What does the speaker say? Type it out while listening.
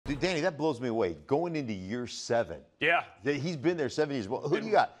Dude, Danny, that blows me away. Going into year 7. Yeah. He's been there 7 years. Well, who do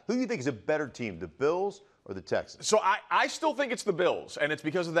you got? Who do you think is a better team, the Bills or the Texans? So I still think it's the Bills, and it's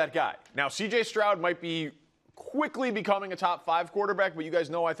because of that guy. Now, C.J. Stroud might be quickly becoming a top 5 quarterback, but you guys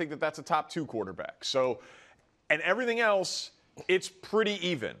know I think that that's a top 2 quarterback. So, and everything else, it's pretty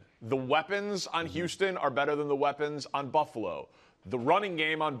even. The weapons on Houston are better than the weapons on Buffalo. The running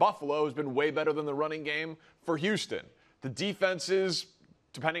game on Buffalo has been way better than the running game for Houston. The defenses,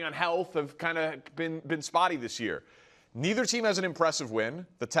 depending on health, have kind of been spotty this year. Neither team has an impressive win.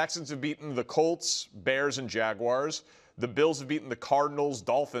 The Texans have beaten the Colts, Bears, and Jaguars. The Bills have beaten the Cardinals,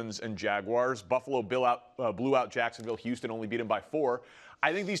 Dolphins, and Jaguars. Buffalo blew out Jacksonville. Houston only beat them by 4.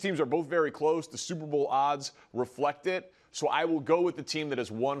 I think these teams are both very close. The Super Bowl odds reflect it. So I will go with the team that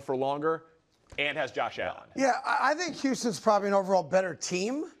has won for longer and has Josh Allen. Yeah, I think Houston's probably an overall better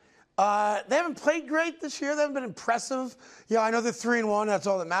team. They haven't played great this year. They haven't been impressive. I know they're 3-1. That's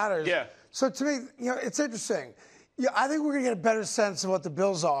all that matters. Yeah. So to me, it's interesting. I think we're going to get a better sense of what the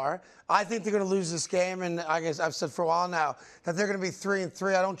Bills are. I think they're going to lose this game, and I guess I've said for a while now that they're going to be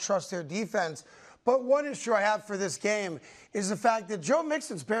 3-3. I don't trust their defense. But one issue I have for this game is the fact that Joe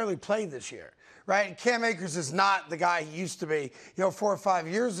Mixon's barely played this year. Right? And Cam Akers is not the guy he used to be, 4 or 5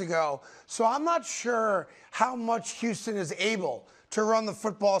 years ago. So I'm not sure how much Houston is able to run the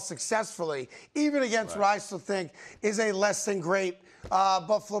football successfully, even against what I still think is a less than great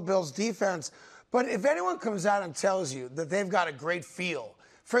Buffalo Bills defense. But if anyone comes out and tells you that they've got a great feel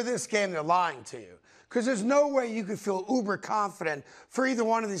for this game, they're lying to you. Because there's no way you could feel uber confident for either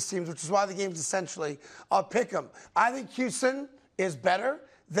one of these teams, which is why the game's essentially a pick 'em. I think Houston is better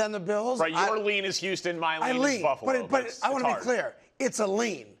than the Bills. Right, your lean is Houston, my lean is Buffalo. But I want to be clear. It's a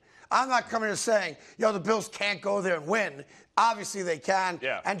lean. I'm not coming here saying, the Bills can't go there and win. Obviously they can,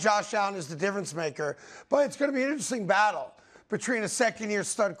 and Josh Allen is the difference maker. But it's going to be an interesting battle between a second-year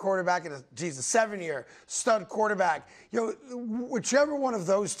stud quarterback and a 7-year stud quarterback. Whichever one of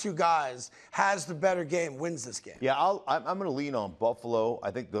those two guys has the better game wins this game. Yeah, I'm going to lean on Buffalo.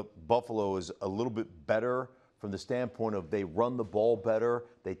 I think the Buffalo is a little bit better from the standpoint of they run the ball better.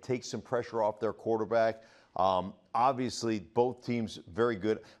 They take some pressure off their quarterback. Obviously, both teams very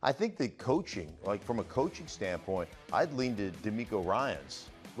good. I think the coaching, from a coaching standpoint, I'd lean to DeMeco Ryans.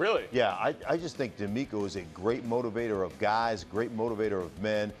 Really? Yeah, I just think DeMeco is a great motivator of guys, great motivator of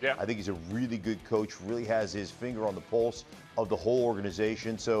men. Yeah. I think he's a really good coach, really has his finger on the pulse of the whole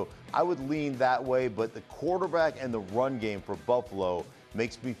organization. So I would lean that way, but the quarterback and the run game for Buffalo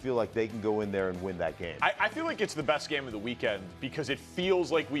makes me feel like they can go in there and win that game. I feel like it's the best game of the weekend because it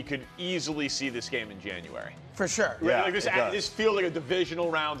feels like we could easily see this game in January. For sure. Yeah, this feels like a divisional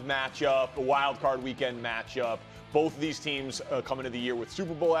round matchup, a wild card weekend matchup. Both of these teams come into the year with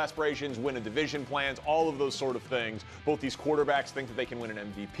Super Bowl aspirations, win a division plans, all of those sort of things. Both these quarterbacks think that they can win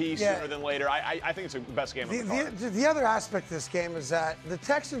an MVP sooner than later. I think it's the best game of the card. The other aspect of this game is that the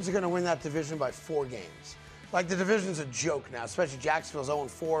Texans are going to win that division by 4 games. The division's a joke now, especially Jacksonville's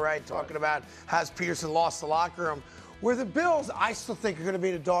 0-4, right? Talking about has Peterson lost the locker room. Where the Bills, I still think, are going to be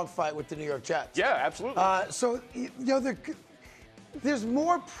in a dogfight with the New York Jets. Yeah, absolutely. So, there's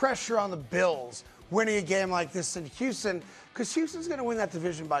more pressure on the Bills winning a game like this than Houston, because Houston's going to win that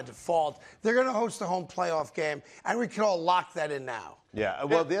division by default. They're going to host a home playoff game, and we can all lock that in now. Yeah,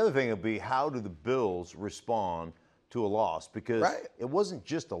 well, the other thing would be, how do the Bills respond to a loss? Because it wasn't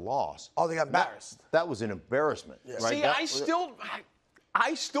just a loss. Oh, they got embarrassed. That was an embarrassment. Yeah. Right? See,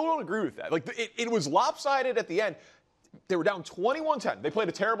 I still don't agree with that. It was lopsided at the end. They were down 21-10. They played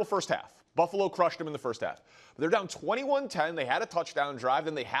a terrible first half. Buffalo crushed them in the first half. But they're down 21-10. They had a touchdown drive.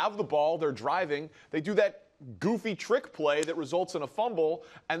 Then they have the ball. They're driving. They do that goofy trick play that results in a fumble,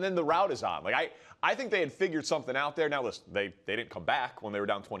 and then the route is on. I think they had figured something out there. Now, listen, they didn't come back when they were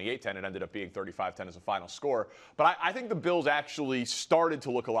down 28-10. It ended up being 35-10 as a final score. But I think the Bills actually started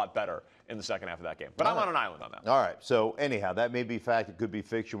to look a lot better in the second half of that game. But I'm on an island on that. All right. So, anyhow, that may be fact. It could be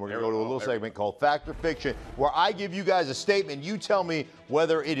fiction. We're going to go to a little segment called Fact or Fiction, where I give you guys a statement. You tell me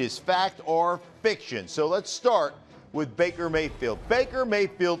whether it is fact or fiction. So, let's start with Baker Mayfield. Baker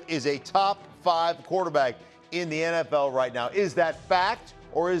Mayfield is a top 5 quarterback in the NFL right now. Is that fact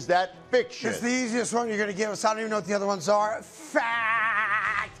or is that fiction? It's the easiest one you're going to give us. I don't even know what the other ones are.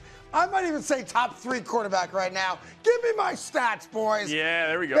 Fact. I might even say top 3 quarterback right now. Give me my stats, boys. Yeah,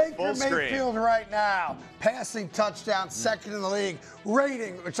 there we go. Baker Mayfield right now. Passing touchdown, second in the league.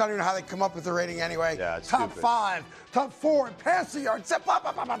 Rating, which I don't even know how they come up with the rating anyway. Yeah, it's top stupid. 5, top 4 in passing yards.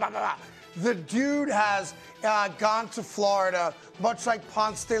 The dude has gone to Florida, much like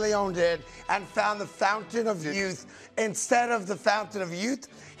Ponce de Leon did, and found the fountain of youth. Instead of the fountain of youth,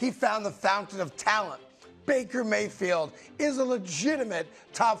 he found the fountain of talent. Baker Mayfield is a legitimate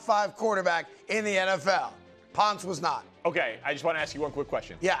top 5 quarterback in the NFL. Ponce was not. Okay, I just want to ask you one quick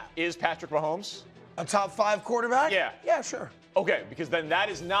question. Yeah. Is Patrick Mahomes a top 5 quarterback? Yeah. Yeah, sure. Okay, because then that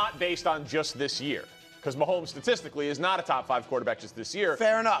is not based on just this year. Because Mahomes statistically is not a top 5 quarterback just this year.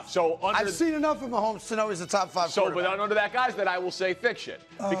 Fair enough. So I've seen enough of Mahomes to know he's a top 5 quarterback. But under that guy's that I will say fiction.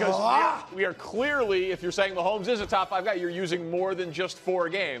 Because we are clearly, if you're saying Mahomes is a top 5 guy, you're using more than just 4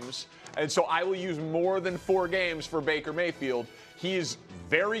 games. And so I will use more than 4 games for Baker Mayfield. He is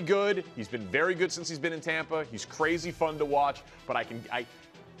very good. He's been very good since he's been in Tampa. He's crazy fun to watch. But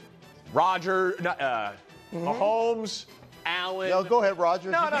Mahomes, Allen. No, go ahead, Roger.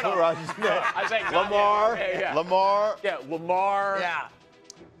 No. I say Lamar. Lamar. Yeah, Lamar. Yeah.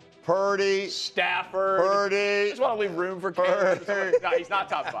 Purdy. Stafford. Purdy. Just want to leave room for Cam. No, he's not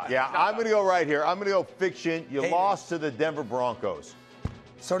top 5. Yeah, I'm going to go right here. I'm going to go fiction. You lost to the Denver Broncos.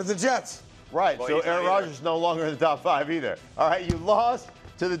 So did the Jets. Right, Well, so he's not Aaron either. Rodgers is no longer in the top 5 either. All right, you lost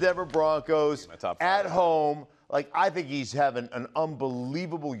to the Denver Broncos at home. Like, I think he's having an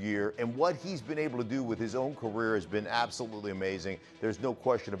unbelievable year, and what he's been able to do with his own career has been absolutely amazing. There's no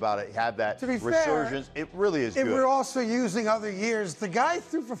question about it. Have that To be resurgence. fair, it really is if good. we're also using other years, the guy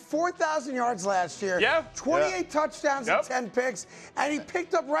threw for 4,000 yards last year, Yeah. 28 touchdowns and 10 picks, and he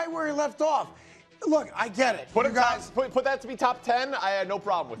picked up right where he left off. Look, I get it. Put you guys, put that to be top 10. I had no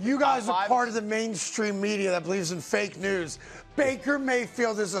problem with it. you guys Top are 5? part of the mainstream media that believes in fake news. Baker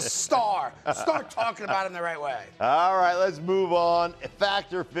Mayfield is a star. Start talking about him the right way. All right, let's move on.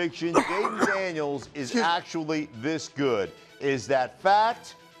 Fact or fiction? Jayden Daniels is actually this good. Is that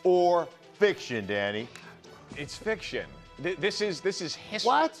fact or fiction, Danny? It's fiction. This is history.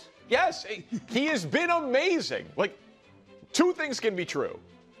 What? Yes, he has been amazing. Like, 2 things can be true.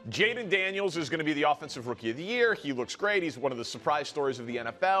 Jayden Daniels is going to be the Offensive Rookie of the Year. He looks great. He's one of the surprise stories of the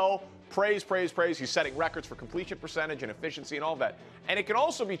NFL. Praise, praise, praise. He's setting records for completion percentage and efficiency and all that. And it can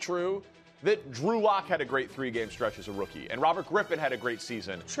also be true that Drew Lock had a great 3-game stretch as a rookie, and Robert Griffin had a great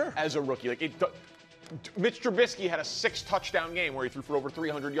season as a rookie. Mitch Trubisky had a 6-touchdown game where he threw for over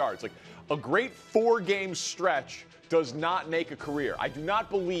 300 yards. Like, a great 4-game stretch does not make a career. I do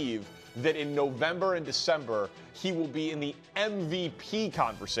not believe that in November and December he will be in the MVP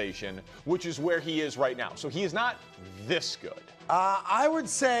conversation, which is where he is right now. So he is not this good. I would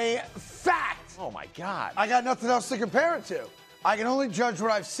say fact. Oh, my God. I got nothing else to compare it to. I can only judge what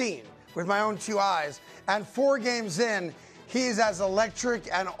I've seen with my own 2 eyes. And 4 games in, he is as electric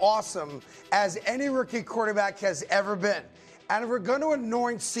and awesome as any rookie quarterback has ever been. And if we're going to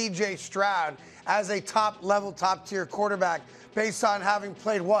anoint C.J. Stroud as a top-level, top-tier quarterback based on having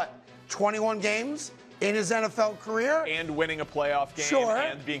played, 21 games in his NFL career? And winning a playoff game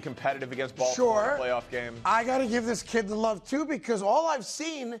and being competitive against Baltimore in a playoff game. I got to give this kid the love, too, because all I've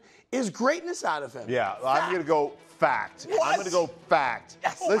seen is greatness out of him. Yeah, I'm going to go fact. What? I'm going to go fact.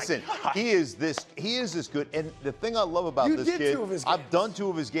 Yes. Listen, Oh my God. he is this good. And the thing I love about this kid, 2 of his games. I've done 2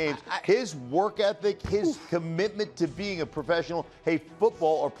 of his games. His work ethic, his commitment to being a professional. Hey,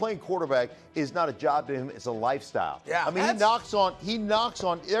 football or playing quarterback is not a job to him, it's a lifestyle. Yeah. I mean, he knocks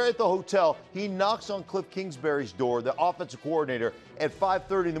on, they're at the hotel, he knocks on Cliff Kingsbury's door, the offensive coordinator, at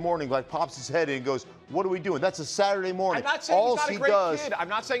 5:30 in the morning, like pops his head in and goes, "What are we doing?" That's a Saturday morning. I'm not saying All he's not a he great does, kid. I'm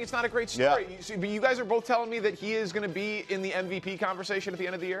not saying it's not a great story. But you guys are both telling me that he is going to be in the MVP conversation at the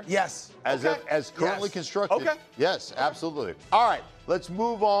end of the year? Yes. As currently constructed. Okay. Yes, absolutely. All right, let's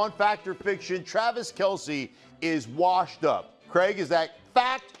move on. Fact or fiction? Travis Kelce is washed up. Craig, is that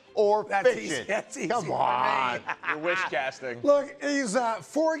fact or fiction? Easy. That's easy. Come on. You're wish casting. Look, he's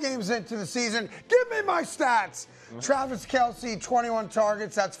 4 games into the season. Give me my stats. Travis Kelce, 21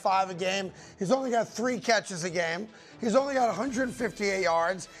 targets. That's 5 a game. He's only got 3 catches a game. He's only got 158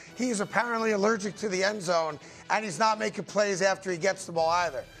 yards. He's apparently allergic to the end zone, and he's not making plays after he gets the ball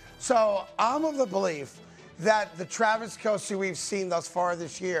either. So I'm of the belief that the Travis Kelce we've seen thus far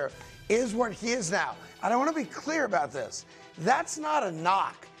this year is what he is now. And I want to be clear about this. That's not a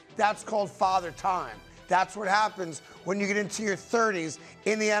knock. That's called father time. That's what happens when you get into your 30s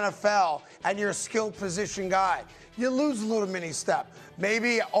in the NFL and you're a skilled position guy. You lose a little mini step.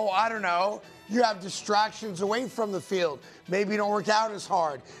 Maybe, I don't know, you have distractions away from the field. Maybe you don't work out as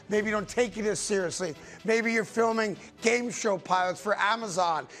hard. Maybe you don't take it as seriously. Maybe you're filming game show pilots for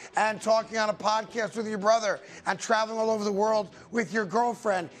Amazon and talking on a podcast with your brother and traveling all over the world with your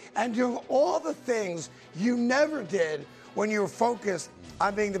girlfriend and doing all the things you never did when you were focused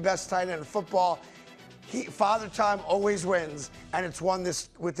on being the best tight end in football. Father time always wins, and it's won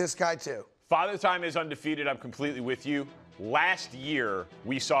with this guy too. Father time is undefeated. I'm completely with you. Last year,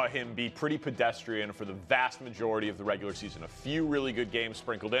 we saw him be pretty pedestrian for the vast majority of the regular season. A few really good games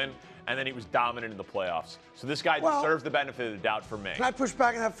sprinkled in, and then he was dominant in the playoffs. So this guy deserves the benefit of the doubt for me. Can I push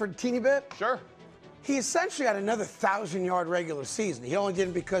back on that for a teeny bit? Sure. He essentially had another 1,000-yard regular season. He only did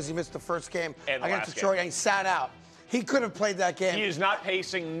it because he missed the first game against Detroit, and he sat out. He could have played that game. He is not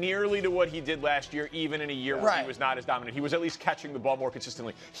pacing nearly to what he did last year, even in a year where he was not as dominant. He was at least catching the ball more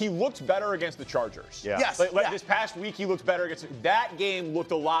consistently. He looked better against the Chargers. Yeah. Yes. This past week, he looked better against that game.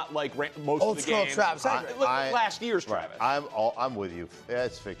 Looked a lot like most Old of the games. Travis. Last year's Travis. I'm with you.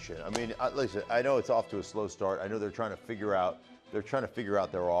 That's fiction. I mean, listen, I know it's off to a slow start. I know they're trying to figure out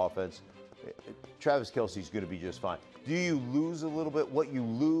their offense. Travis Kelce's going to be just fine. Do you lose a little bit? What you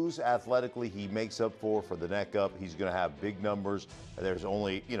lose athletically, he makes up for the neck up. He's going to have big numbers. There's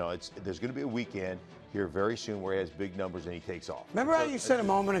only, there's going to be a weekend here very soon where he has big numbers and he takes off. Remember how you said a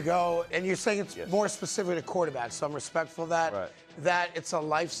moment ago, and you're saying it's more specific to quarterbacks, so I'm respectful of that, that it's a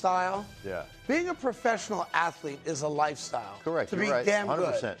lifestyle? Yeah. Being a professional athlete is a lifestyle. Correct. To You're be right. damn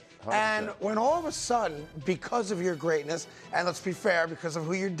 100%. good. 100%. And when all of a sudden, because of your greatness, and let's be fair, because of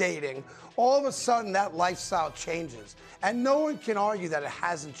who you're dating, all of a sudden that lifestyle changes. And no one can argue that it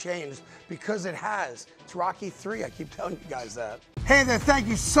hasn't changed, because it has. It's Rocky 3. I keep telling you guys that. Hey there, thank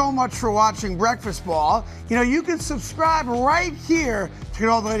you so much for watching Breakfast Ball. You can subscribe right here to get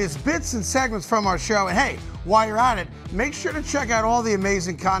all the latest bits and segments from our show. And hey, while you're at it, make sure to check out all the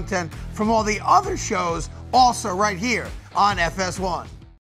amazing content from all the other shows also right here on FS1.